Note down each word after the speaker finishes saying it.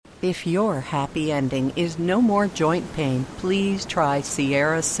If your happy ending is no more joint pain, please try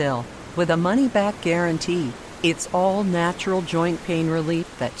Sierra Sil. With a money-back guarantee, it's all natural joint pain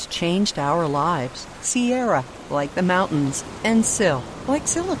relief that's changed our lives. Sierra, like the mountains, and Sil, like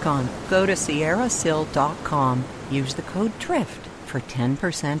silicone. Go to sierrasil.com. Use the code DRIFT for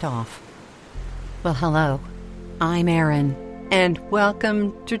 10% off. Well, hello. I'm Erin, and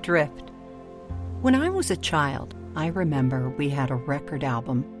welcome to Drift. When I was a child, I remember we had a record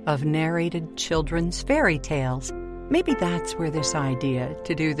album of narrated children's fairy tales. Maybe that's where this idea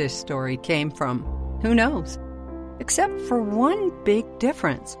to do this story came from. Who knows? Except for one big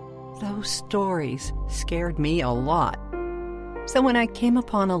difference. Those stories scared me a lot. So when I came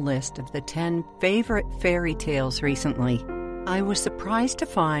upon a list of the 10 favorite fairy tales recently, I was surprised to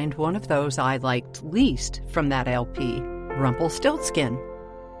find one of those I liked least from that LP, Rumpelstiltskin.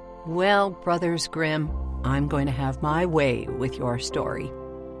 Well, Brothers Grimm, I'm going to have my way with your story,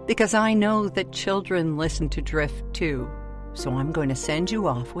 because I know that children listen to Drift too. So I'm going to send you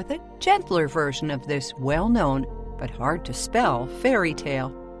off with a gentler version of this well-known but hard-to-spell fairy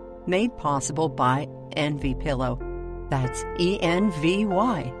tale, made possible by Envy Pillow. That's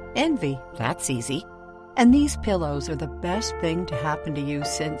E-N-V-Y. Envy. That's easy. And these pillows are the best thing to happen to you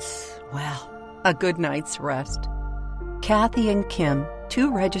since, well, a good night's rest. Kathy and Kim,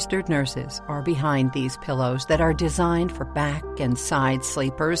 2 registered nurses, are behind these pillows that are designed for back and side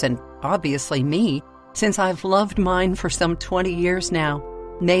sleepers, and obviously me, since I've loved mine for some 20 years now.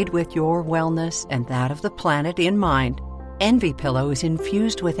 Made with your wellness and that of the planet in mind, Envy Pillow is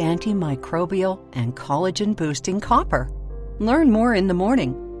infused with antimicrobial and collagen-boosting copper. Learn more in the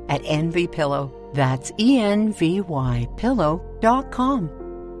morning at Envy Pillow. That's ENVY pillow.com.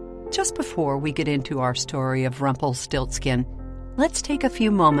 Just before we get into our story of Rumpelstiltskin, let's take a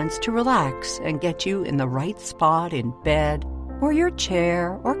few moments to relax and get you in the right spot in bed or your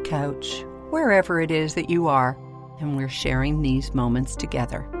chair or couch, wherever it is that you are, and we're sharing these moments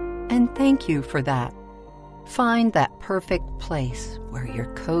together. And thank you for that. Find that perfect place where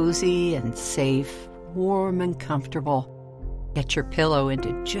you're cozy and safe, warm and comfortable. Get your pillow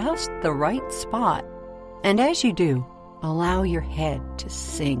into just the right spot. And as you do, allow your head to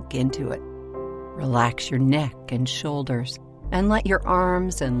sink into it. Relax your neck and shoulders, and let your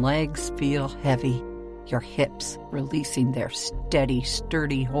arms and legs feel heavy, your hips releasing their steady,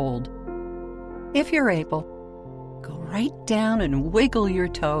 sturdy hold. If you're able, go right down and wiggle your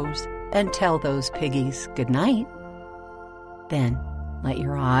toes and tell those piggies good night. Then let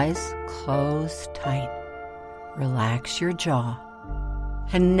your eyes close tight. Relax your jaw.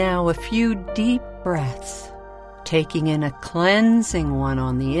 And now a few deep breaths, taking in a cleansing one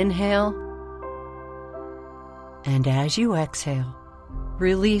on the inhale. And as you exhale,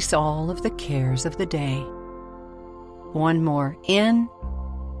 release all of the cares of the day. One more in.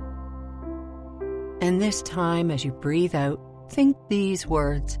 And this time, as you breathe out, think these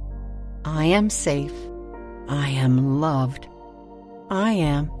words: I am safe. I am loved. I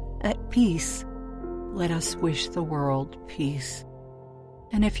am at peace. Let us wish the world peace.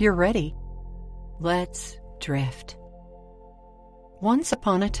 And if you're ready, let's drift. Once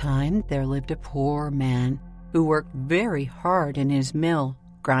upon a time, there lived a poor man who worked very hard in his mill,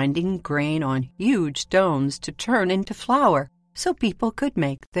 grinding grain on huge stones to turn into flour so people could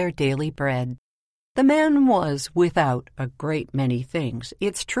make their daily bread. The man was without a great many things,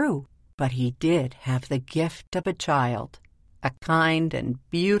 it's true, but he did have the gift of a child, a kind and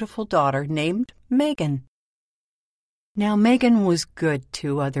beautiful daughter named Megan. Now Megan was good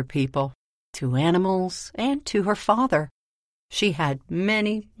to other people, to animals, and to her father. She had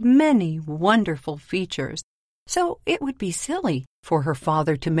many, many wonderful features, so it would be silly for her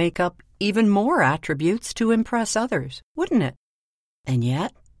father to make up even more attributes to impress others, wouldn't it? And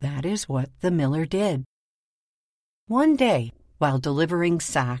yet, that is what the miller did. One day, while delivering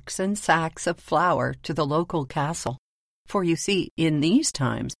sacks and sacks of flour to the local castle, for you see, in these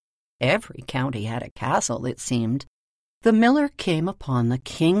times, every county had a castle, it seemed, the miller came upon the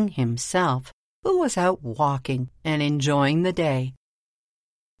king himself, who was out walking and enjoying the day.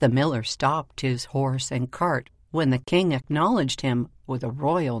 The miller stopped his horse and cart when the king acknowledged him with a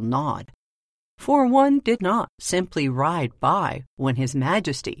royal nod, for one did not simply ride by when His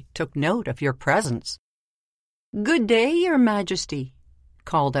Majesty took note of your presence. "Good day, Your Majesty,"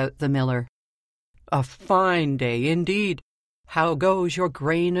 called out the miller. "A fine day indeed. How goes your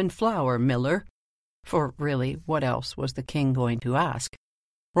grain and flour, miller?" For really, what else was the king going to ask?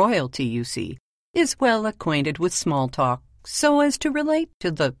 Royalty, you see, is well acquainted with small talk, so as to relate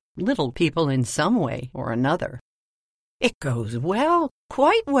to the little people in some way or another. "It goes well,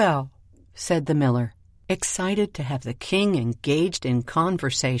 quite well," said the miller, excited to have the king engaged in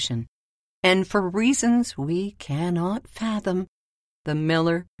conversation, and for reasons we cannot fathom, the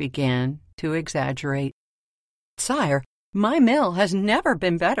miller began to exaggerate. "Sire, my mill has never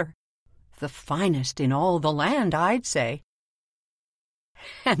been better. The finest in all the land, I'd say."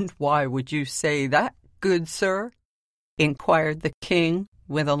 "And why would you say that, good sir?" inquired the king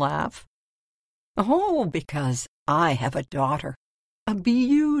with a laugh. "Oh, because I have a daughter, a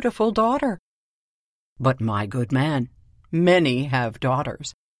beautiful daughter." "But, my good man, many have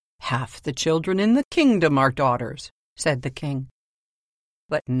daughters. Half the children in the kingdom are daughters," said the king.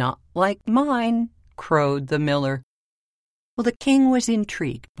 "But not like mine," crowed the miller. Well, the king was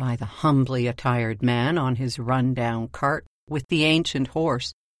intrigued by the humbly attired man on his run-down cart with the ancient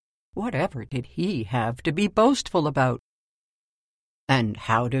horse. Whatever did he have to be boastful about? "And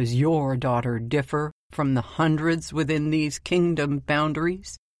how does your daughter differ from the hundreds within these kingdom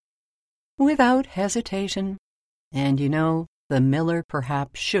boundaries?" Without hesitation. And the miller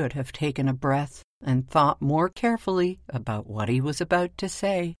perhaps should have taken a breath and thought more carefully about what he was about to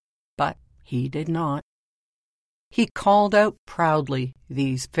say, but he did not. He called out proudly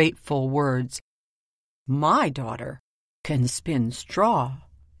these fateful words, "My daughter can spin straw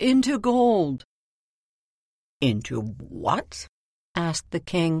into gold." "Into what?" asked the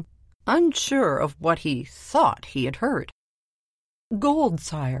king, unsure of what he thought he had heard. "Gold,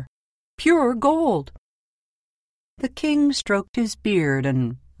 sire, pure gold." The king stroked his beard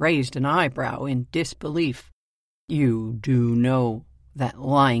and raised an eyebrow in disbelief. "You do know that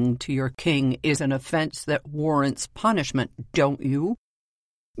lying to your king is an offense that warrants punishment, don't you?"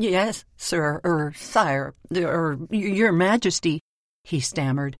 "Yes, sir, sire, your majesty," he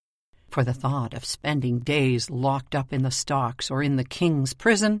stammered, for the thought of spending days locked up in the stocks or in the king's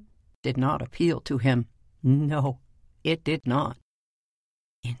prison did not appeal to him. No, it did not.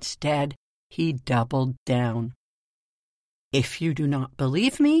 Instead, he doubled down. "If you do not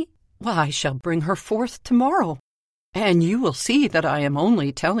believe me, I shall bring her forth tomorrow, and you will see that I am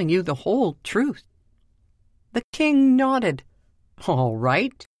only telling you the whole truth." The king nodded. "All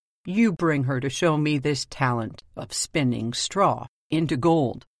right, you bring her to show me this talent of spinning straw into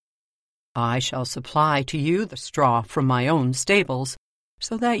gold. I shall supply to you the straw from my own stables,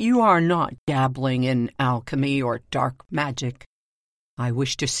 so that you are not dabbling in alchemy or dark magic. I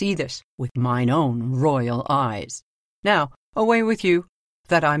wish to see this with mine own royal eyes. Now, away with you,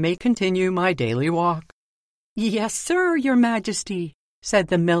 that I may continue my daily walk." "Yes, sir, your majesty," said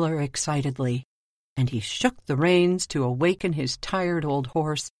the miller excitedly, and he shook the reins to awaken his tired old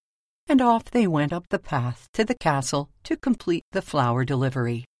horse, and off they went up the path to the castle to complete the flour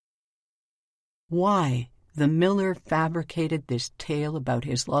delivery. Why the miller fabricated this tale about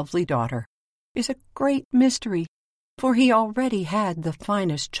his lovely daughter is a great mystery, for he already had the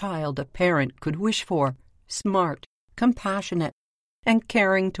finest child a parent could wish for, smart, compassionate, and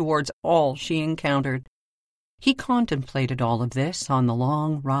caring towards all she encountered. He contemplated all of this on the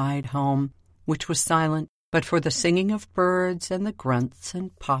long ride home, which was silent but for the singing of birds and the grunts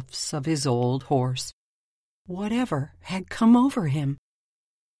and puffs of his old horse. Whatever had come over him?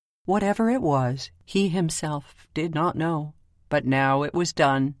 Whatever it was, he himself did not know, but now it was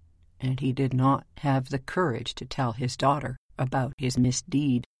done, and he did not have the courage to tell his daughter about his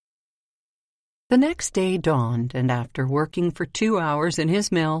misdeed. The next day dawned, and after working for 2 hours in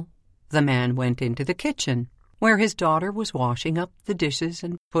his mill, the man went into the kitchen, where his daughter was washing up the dishes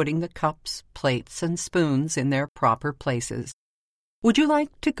and putting the cups, plates, and spoons in their proper places. "Would you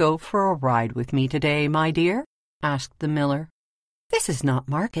like to go for a ride with me today, my dear?" asked the miller. "This is not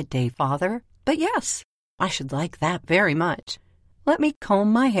market day, father, but yes, I should like that very much. Let me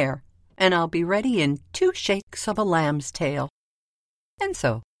comb my hair, and I'll be ready in 2 shakes of a lamb's tail." And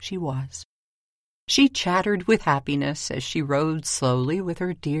so she was. She chattered with happiness as she rode slowly with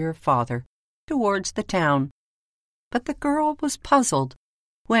her dear father towards the town. But the girl was puzzled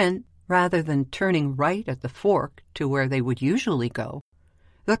when, rather than turning right at the fork to where they would usually go,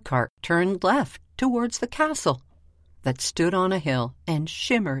 the cart turned left towards the castle that stood on a hill and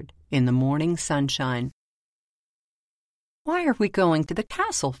shimmered in the morning sunshine. "Why are we going to the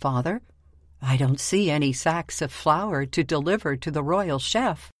castle, father? I don't see any sacks of flour to deliver to the royal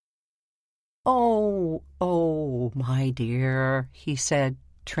chef." Oh, my dear," he said,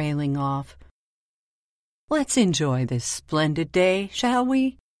 trailing off. "Let's enjoy this splendid day, shall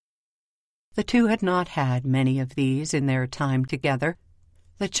we?" The two had not had many of these in their time together.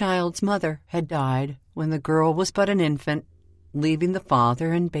 The child's mother had died when the girl was but an infant, leaving the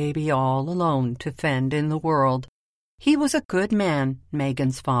father and baby all alone to fend in the world. He was a good man,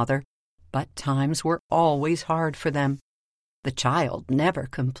 Megan's father, but times were always hard for them. The child never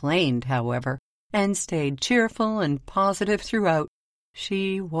complained, however, and stayed cheerful and positive throughout.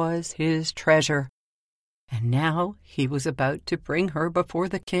 She was his treasure. And now he was about to bring her before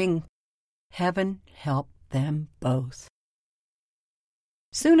the king. Heaven help them both.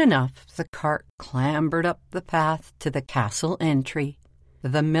 Soon enough, the cart clambered up the path to the castle entry.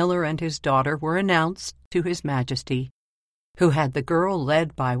 The miller and his daughter were announced to His Majesty, who had the girl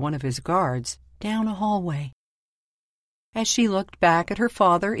led by one of his guards down a hallway. As she looked back at her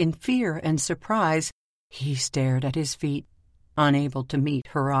father in fear and surprise, he stared at his feet, unable to meet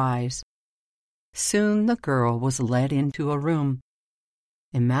her eyes. Soon the girl was led into a room.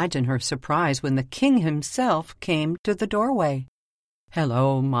 Imagine her surprise when the king himself came to the doorway.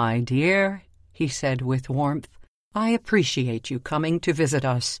 "Hello, my dear," he said with warmth. "I appreciate you coming to visit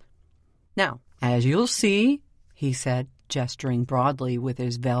us. Now, as you'll see," he said, gesturing broadly with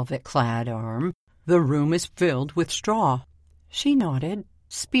his velvet-clad arm, "the room is filled with straw." She nodded,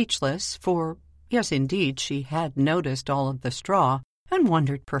 speechless, for, yes, indeed, she had noticed all of the straw, and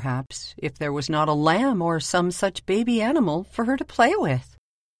wondered, perhaps, if there was not a lamb or some such baby animal for her to play with.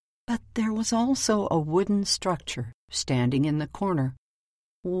 But there was also a wooden structure standing in the corner.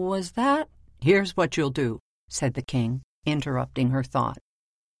 "Was that—" "Here's what you'll do," said the king, interrupting her thought.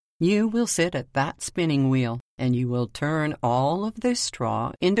 "You will sit at that spinning wheel, and you will turn all of this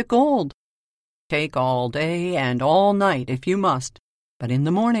straw into gold. Take all day and all night if you must, but in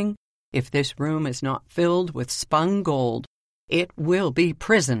the morning, if this room is not filled with spun gold, it will be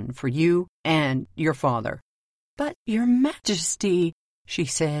prison for you and your father." "But, Your Majesty," she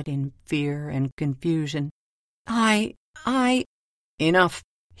said in fear and confusion, I... "Enough,"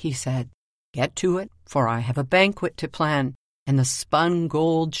 he said. "Get to it, for I have a banquet to plan, and the spun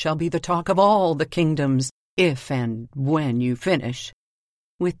gold shall be the talk of all the kingdoms, if and when you finish."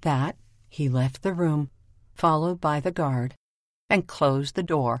 With that, he left the room, followed by the guard, and closed the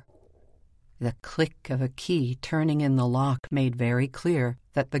door. The click of a key turning in the lock made very clear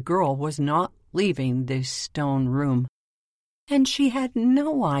that the girl was not leaving this stone room. And she had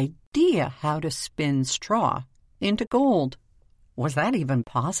no idea how to spin straw into gold. Was that even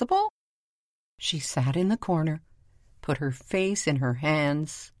possible? She sat in the corner, put her face in her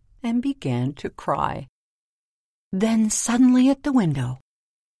hands, and began to cry. Then suddenly at the window,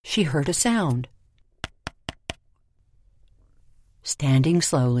 she heard a sound. Standing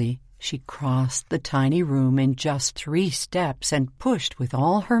slowly, she crossed the tiny room in just 3 steps and pushed with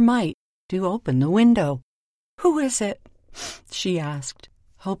all her might to open the window. "Who is it?" she asked,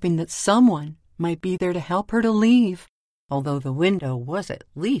 hoping that someone might be there to help her to leave, although the window was at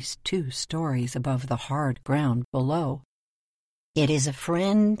least 2 stories above the hard ground below. "It is a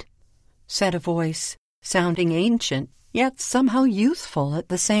friend," said a voice, sounding ancient, yet somehow youthful at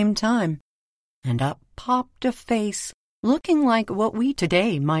the same time. And up popped a face, looking like what we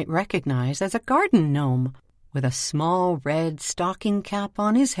today might recognize as a garden gnome, with a small red stocking cap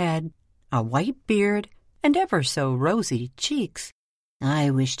on his head, a white beard, and ever so rosy cheeks.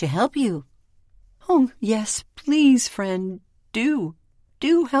 "I wish to help you." "Oh, yes, please, friend, do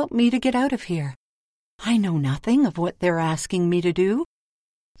help me to get out of here. I know nothing of what they're asking me to do.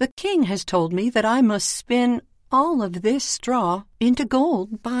 The king has told me that I must spin all of this straw into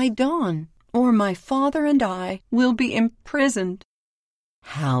gold by dawn, or my father and I will be imprisoned."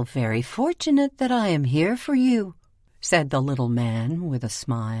 "How very fortunate that I am here for you," said the little man with a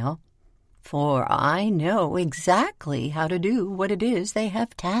smile, "for I know exactly how to do what it is they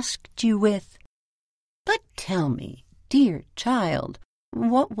have tasked you with. But tell me, dear child,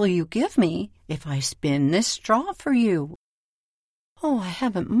 what will you give me if I spin this straw for you?" "Oh, I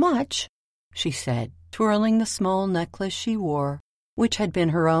haven't much," she said, twirling the small necklace she wore, which had been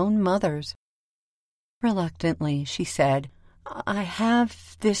her own mother's. Reluctantly, she said, "I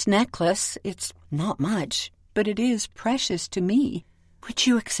have this necklace. It's not much, but it is precious to me. Would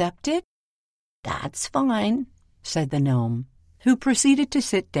you accept it?" "That's fine," said the gnome, who proceeded to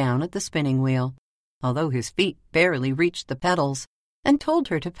sit down at the spinning wheel, although his feet barely reached the pedals, and told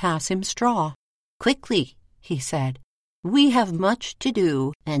her to pass him straw. "Quickly," he said. "We have much to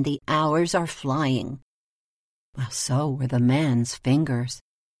do, and the hours are flying." Well, so were the man's fingers,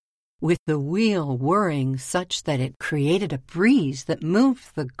 with the wheel whirring such that it created a breeze that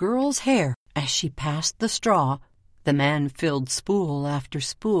moved the girl's hair as she passed the straw. The man filled spool after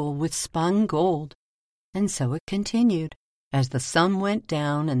spool with spun gold, and so it continued, as the sun went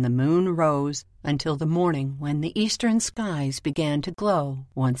down and the moon rose, until the morning when the eastern skies began to glow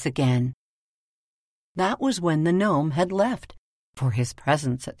once again. That was when the gnome had left, for his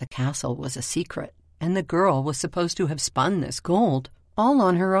presence at the castle was a secret, and the girl was supposed to have spun this gold all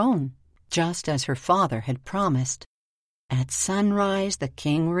on her own, just as her father had promised. At sunrise the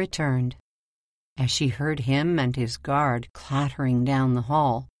king returned. As she heard him and his guard clattering down the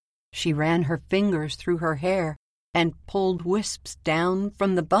hall, she ran her fingers through her hair and pulled wisps down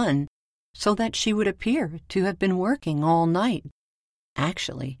from the bun so that she would appear to have been working all night.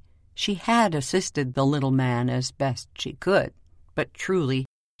 Actually, she had assisted the little man as best she could, but truly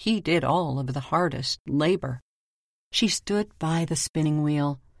he did all of the hardest labor. She stood by the spinning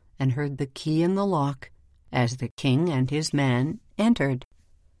wheel and heard the key in the lock as the king and his man entered.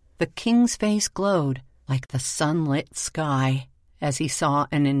 The king's face glowed like the sunlit sky as he saw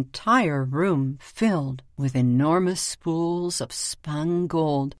an entire room filled with enormous spools of spun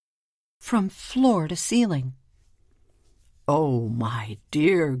gold from floor to ceiling. "Oh, my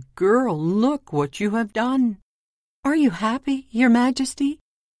dear girl, look what you have done. Are you happy, Your Majesty?"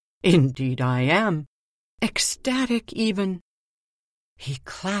 "Indeed I am. Ecstatic even." He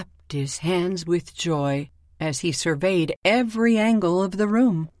clapped his hands with joy as he surveyed every angle of the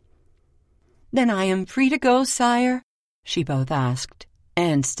room. "Then I am free to go, sire?" she both asked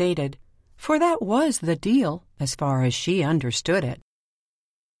and stated, for that was the deal as far as she understood it.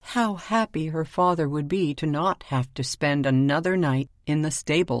 How happy her father would be to not have to spend another night in the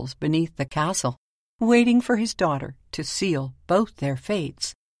stables beneath the castle, waiting for his daughter to seal both their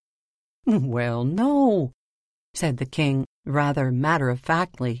fates. "Well, no," said the king, rather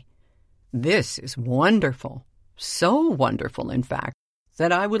matter-of-factly. "This is wonderful, so wonderful, in fact,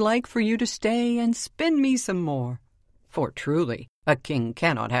 that I would like for you to stay and spin me some more. For truly, a king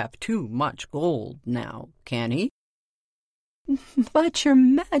cannot have too much gold now, can he?" "But, Your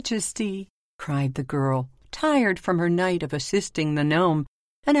Majesty," cried the girl, tired from her night of assisting the gnome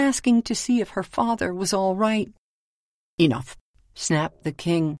and asking to see if her father was all right. "Enough," snapped the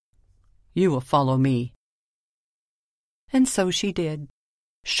king. "You will follow me." And so she did,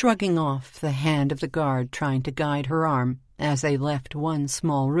 shrugging off the hand of the guard trying to guide her arm as they left one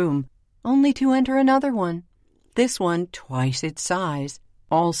small room, only to enter another one, this one twice its size,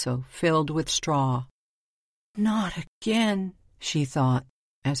 also filled with straw. "Not again," she thought,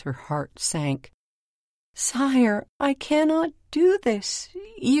 as her heart sank. "Sire, I cannot do this.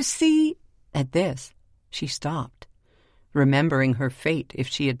 You see—" At this, she stopped, remembering her fate if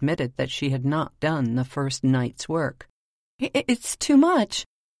she admitted that she had not done the first night's work. It's too much.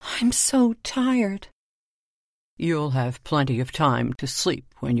 I'm so tired." "You'll have plenty of time to sleep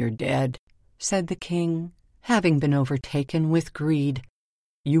when you're dead," said the king, having been overtaken with greed.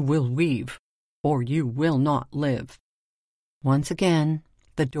 "You will weave, or you will not live." Once again,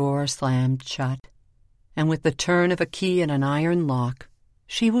 the door slammed shut, and with the turn of a key in an iron lock,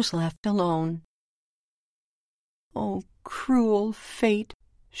 she was left alone. "Oh, cruel fate,"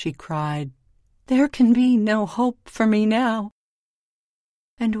 she cried. "There can be no hope for me now."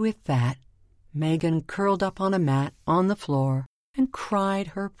 And with that, Megan curled up on a mat on the floor and cried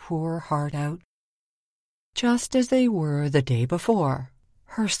her poor heart out. Just as they were the day before,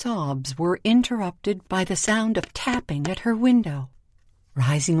 her sobs were interrupted by the sound of tapping at her window.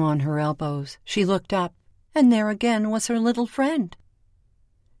 Rising on her elbows, she looked up, and there again was her little friend.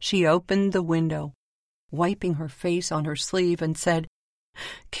 She opened the window, wiping her face on her sleeve, and said,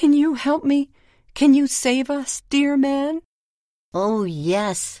 "Can you help me? Can you save us, dear man?" "Oh,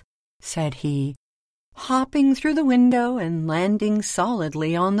 yes," said he, hopping through the window and landing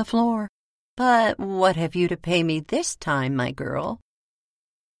solidly on the floor. "But what have you to pay me this time, my girl?"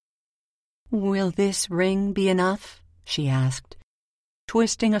 "Will this ring be enough?" she asked,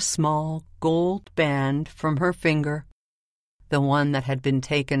 twisting a small gold band from her finger, the one that had been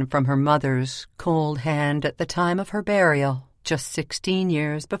taken from her mother's cold hand at the time of her burial just 16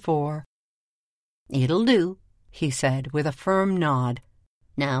 years before. "It'll do," he said with a firm nod.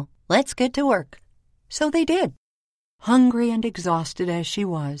 "Now, let's get to work." So they did. Hungry and exhausted as she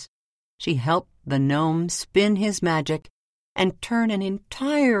was, she helped the gnome spin his magic and turn an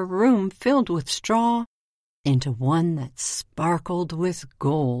entire room filled with straw into one that sparkled with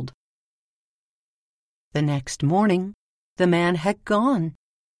gold. The next morning, the man had gone,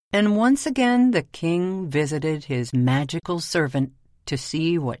 and once again the king visited his magical servant to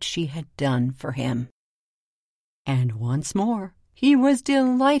see what she had done for him. And once more, he was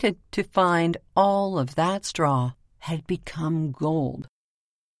delighted to find all of that straw had become gold.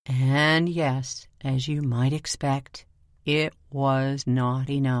 And yes, as you might expect, it was not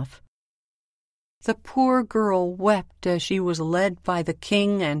enough. The poor girl wept as she was led by the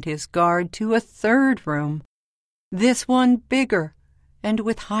king and his guard to a third room, this one bigger and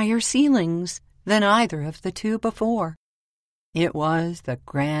with higher ceilings than either of the two before. It was the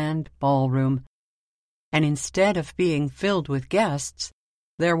grand ballroom, and instead of being filled with guests,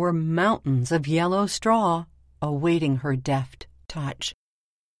 there were mountains of yellow straw awaiting her deft touch.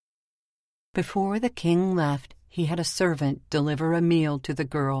 Before the king left, he had a servant deliver a meal to the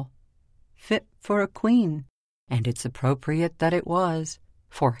girl, fit for a queen, and it's appropriate that it was,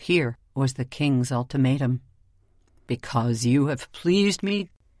 for here was the king's ultimatum. Because you have pleased me,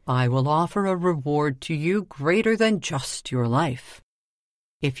 I will offer a reward to you greater than just your life.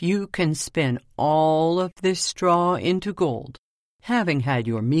 If you can spin all of this straw into gold, having had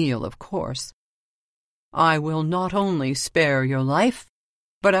your meal, of course, I will not only spare your life,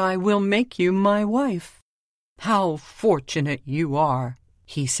 but I will make you my wife. How fortunate you are,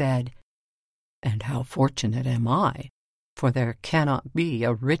 he said. And how fortunate am I, for there cannot be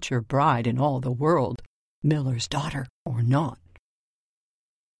a richer bride in all the world, miller's daughter or not.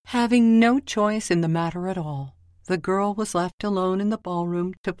 Having no choice in the matter at all, the girl was left alone in the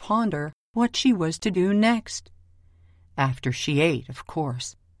ballroom to ponder what she was to do next. After she ate, of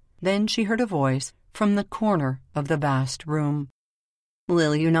course. Then she heard a voice from the corner of the vast room.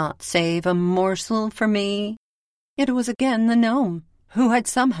 "Will you not save a morsel for me?" It was again the gnome, who had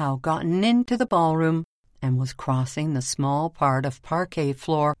somehow gotten into the ballroom and was crossing the small part of parquet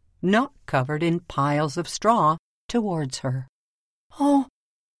floor not covered in piles of straw towards her. "Oh,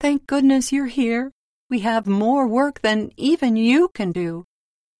 thank goodness you're here. We have more work than even you can do.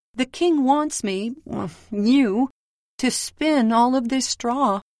 The king wants me, you, to spin all of this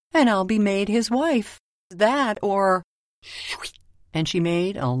straw, and I'll be made his wife. That or—" and she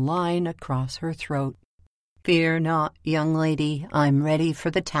made a line across her throat. "Fear not, young lady, I'm ready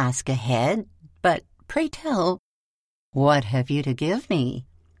for the task ahead, but pray tell, what have you to give me?"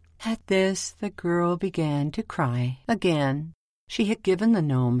 At this the girl began to cry again. She had given the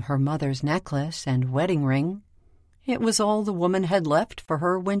gnome her mother's necklace and wedding ring. It was all the woman had left for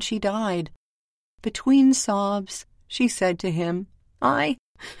her when she died. Between sobs, she said to him, I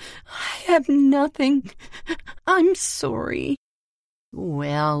have nothing. I'm sorry."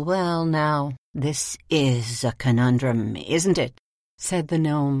 "Well, well, now, this is a conundrum, isn't it?" said the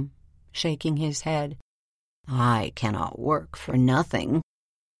gnome, shaking his head. "I cannot work for nothing,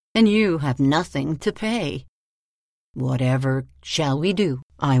 and you have nothing to pay. Whatever shall we do,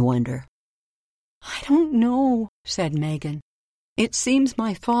 I wonder?" "I don't know," said Megan. "It seems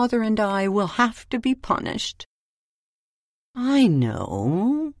my father and I will have to be punished." "I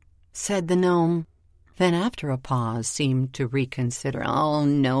know," said the gnome. Then after a pause seemed to reconsider. "Oh,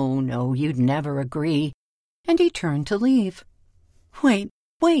 no, you'd never agree." And he turned to leave. Wait.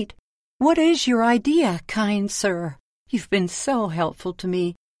 What is your idea, kind sir? You've been so helpful to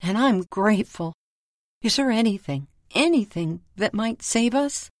me, and I'm grateful. Is there anything that might save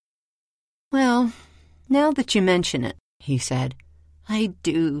us?" "Well, now that you mention it," he said, "I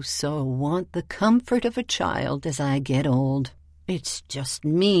do so want the comfort of a child as I get old. It's just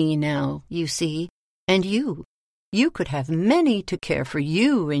me now, you see, and you could have many to care for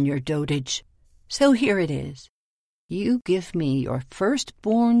you in your dotage. So here it is. You give me your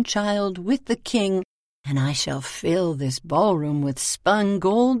firstborn child with the king, and I shall fill this ballroom with spun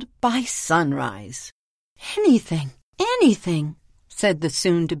gold by sunrise." Anything, said the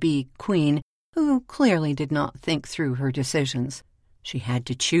soon-to-be queen, who clearly did not think through her decisions. She had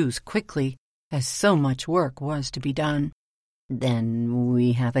to choose quickly, as so much work was to be done. "Then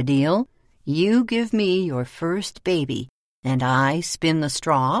we have a deal. You give me your first baby, and I spin the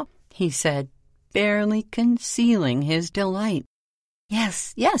straw," he said, barely concealing his delight.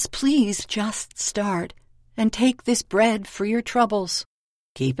 Yes, please just start, and take this bread for your troubles."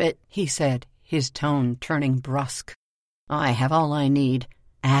 "Keep it," he said, his tone turning brusque. "I have all I need,"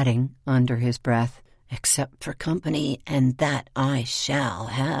 adding under his breath, "except for company, and that I shall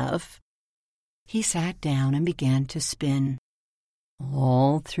have." He sat down and began to spin.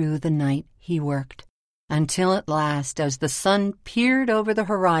 All through the night he worked, until at last, as the sun peered over the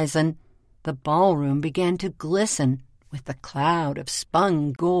horizon, the ballroom began to glisten with the cloud of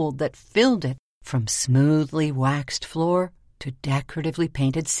spun gold that filled it from smoothly waxed floor to decoratively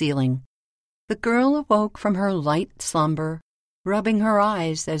painted ceiling. The girl awoke from her light slumber, rubbing her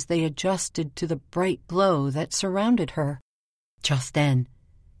eyes as they adjusted to the bright glow that surrounded her. Just then,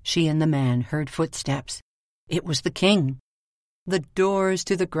 she and the man heard footsteps. It was the king. The doors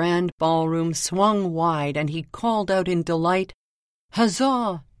to the grand ballroom swung wide, and he called out in delight,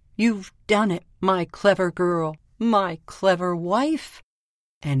 "Huzzah! You've done it, my clever girl, my clever wife."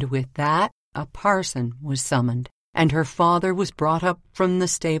 And with that, a parson was summoned, and her father was brought up from the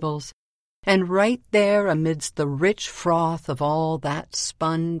stables. And right there, amidst the rich froth of all that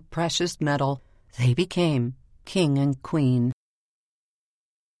spun precious metal, they became king and queen.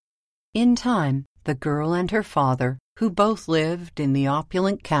 In time, the girl and her father, who both lived in the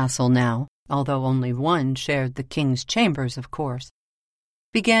opulent castle now, although only one shared the king's chambers, of course,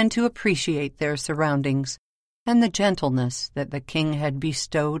 began to appreciate their surroundings and the gentleness that the king had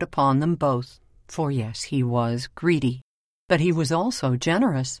bestowed upon them both. For yes, he was greedy, but he was also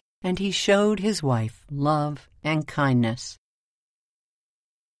generous, and he showed his wife love and kindness.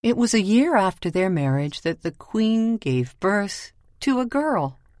 It was a year after their marriage that the queen gave birth to a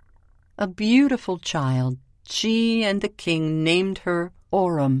girl, a beautiful child. She and the king named her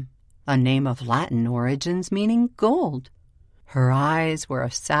Aurum, a name of Latin origins meaning gold. Her eyes were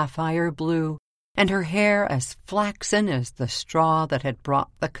a sapphire blue, and her hair as flaxen as the straw that had brought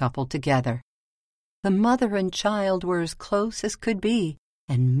the couple together. The mother and child were as close as could be,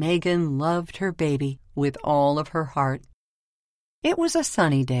 and Megan loved her baby with all of her heart. It was a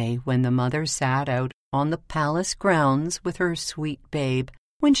sunny day when the mother sat out on the palace grounds with her sweet babe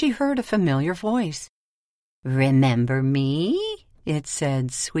when she heard a familiar voice. "Remember me?" it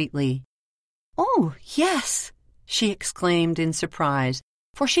said sweetly. "Oh, yes," she exclaimed in surprise,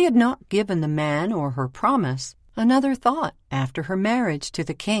 for she had not given the man or her promise another thought after her marriage to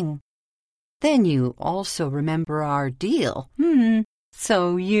the king. "Then you also remember our deal,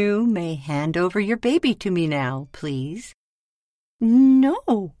 So you may hand over your baby to me now, please."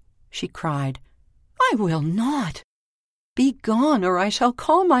 "No," she cried, "I will not. Be gone, or I shall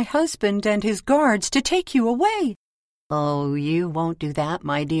call my husband and his guards to take you away." "Oh, you won't do that,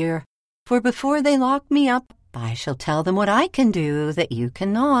 my dear, for before they lock me up, I shall tell them what I can do that you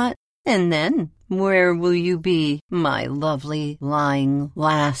cannot, and then where will you be, my lovely lying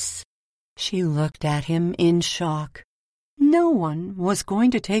lass?" She looked at him in shock. No one was going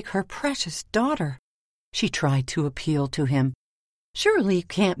to take her precious daughter. She tried to appeal to him. "Surely you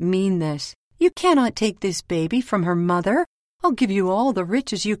can't mean this. You cannot take this baby from her mother. I'll give you all the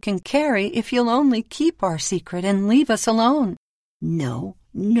riches you can carry if you'll only keep our secret and leave us alone." "No,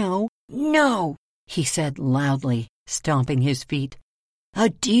 no, no," he said loudly, stomping his feet. "A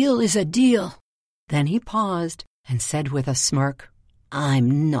deal is a deal." Then he paused and said with a smirk,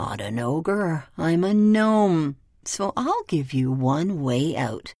 "I'm not an ogre, I'm a gnome, so I'll give you one way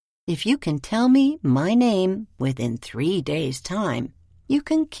out. If you can tell me my name within 3 days' time, you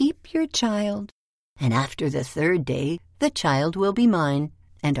can keep your child, and after the 3rd day, the child will be mine,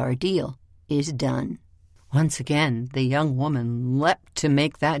 and our deal is done." Once again, the young woman leapt to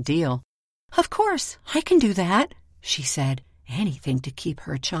make that deal. "Of course, I can do that," she said, "anything to keep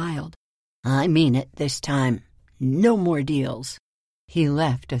her child." "I mean it this time. No more deals." He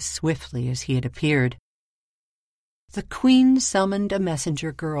left as swiftly as he had appeared. The queen summoned a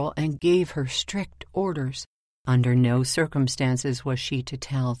messenger girl and gave her strict orders. Under no circumstances was she to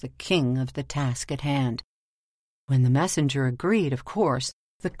tell the king of the task at hand. When the messenger agreed, of course,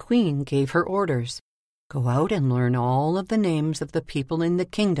 the queen gave her orders. "Go out and learn all of the names of the people in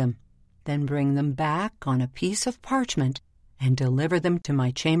the kingdom. Then bring them back on a piece of parchment and deliver them to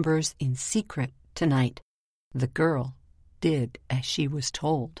my chambers in secret tonight." The girl did as she was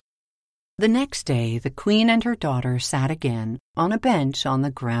told. The next day the queen and her daughter sat again on a bench on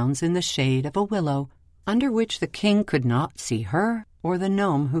the grounds in the shade of a willow, under which the king could not see her or the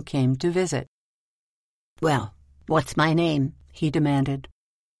gnome who came to visit. "Well, what's my name?" he demanded.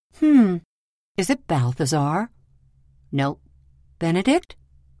 Is it Balthazar?" "No." "Benedict?"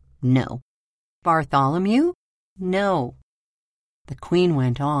 "No." "Bartholomew?" "No." The queen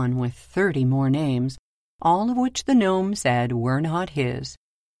went on with 30 more names, all of which the gnome said were not his.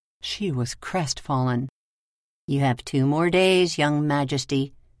 She was crestfallen. "You have 2 more days, young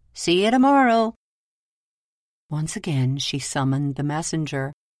majesty. See you tomorrow." Once again she summoned the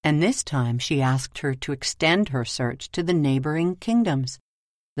messenger, and this time she asked her to extend her search to the neighboring kingdoms.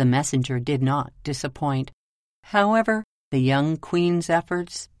 The messenger did not disappoint. However, the young queen's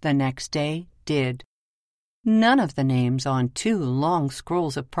efforts the next day did. None of the names on 2 long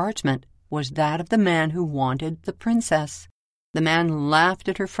scrolls of parchment was that of the man who wanted the princess. The man laughed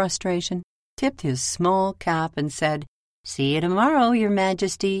at her frustration, tipped his small cap, and said, "See you tomorrow, your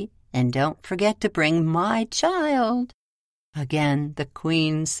majesty, and don't forget to bring my child." Again the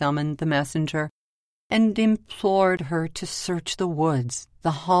queen summoned the messenger and implored her to search the woods,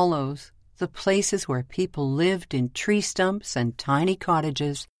 the hollows, the places where people lived in tree stumps and tiny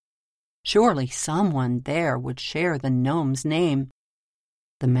cottages. Surely someone there would share the gnome's name.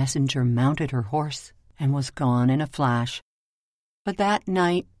 The messenger mounted her horse and was gone in a flash. But that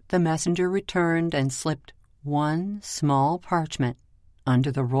night the messenger returned and slipped one small parchment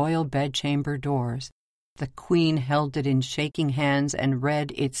under the royal bedchamber doors. The queen held it in shaking hands and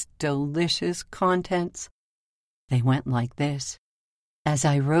read its delicious contents. They went like this. "As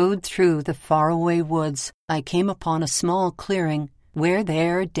I rode through the faraway woods, I came upon a small clearing, where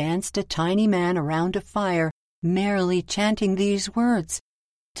there danced a tiny man around a fire, merrily chanting these words,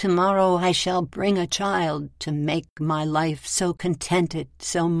 Tomorrow I shall bring a child to make my life so contented,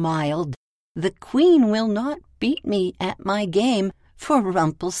 so mild. The queen will not beat me at my game, for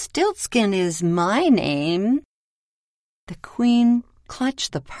Rumpelstiltskin is my name." The queen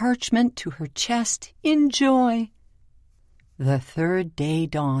clutched the parchment to her chest in joy. The third day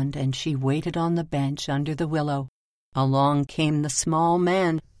dawned, and she waited on the bench under the willow. Along came the small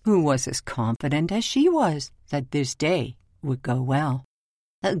man, who was as confident as she was that this day would go well.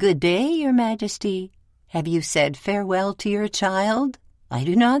 "Good day, your majesty. Have you said farewell to your child? I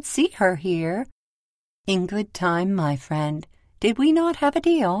do not see her here." "In good time, my friend. Did we not have a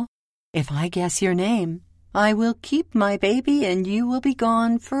deal? If I guess your name, I will keep my baby and you will be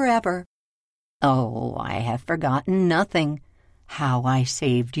gone forever." "Oh, I have forgotten nothing. How I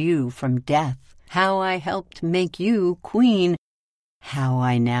saved you from death, how I helped make you queen, how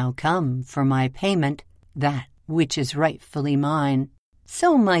I now come for my payment, that which is rightfully mine.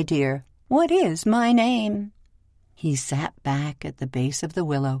 So, my dear, what is my name?" He sat back at the base of the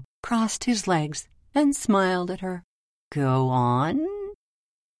willow, crossed his legs, and smiled at her. "Go on."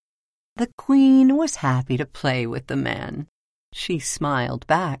 The queen was happy to play with the man. She smiled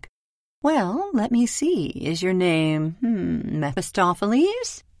back. "Well, let me see. Is your name,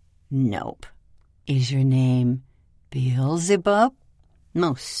 Mephistopheles? Nope. Is your name Beelzebub?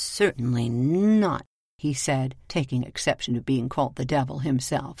 Most certainly not," he said, taking exception to being called the devil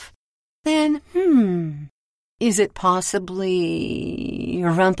himself. "Then, is it possibly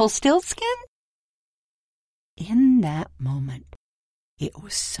Rumpelstiltskin?" In that moment, it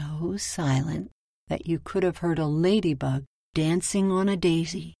was so silent that you could have heard a ladybug dancing on a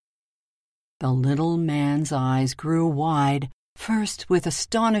daisy. The little man's eyes grew wide, first with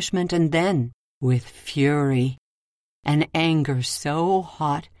astonishment and then with fury, an anger so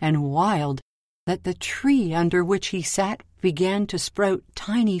hot and wild that the tree under which he sat began to sprout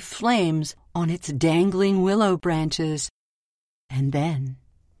tiny flames on its dangling willow branches. And then,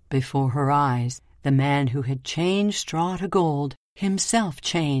 before her eyes, the man who had changed straw to gold himself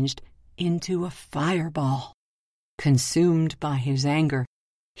changed into a fireball. Consumed by his anger,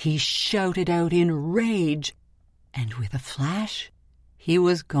 he shouted out in rage, and with a flash, he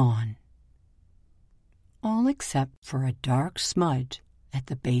was gone. All except for a dark smudge at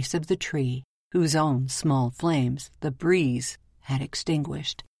the base of the tree, whose own small flames the breeze had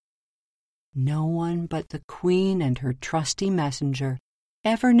extinguished. No one but the queen and her trusty messenger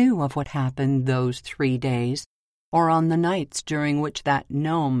ever knew of what happened those 3 days, or on the nights during which that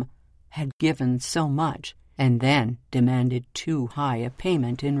gnome had given so much and then demanded too high a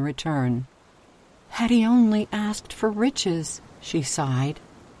payment in return. "Had he only asked for riches," she sighed,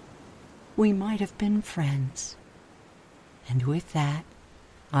 "we might have been friends. And with that,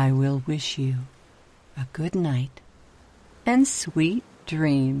 I will wish you a good night and sweet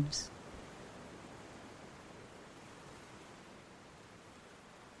dreams."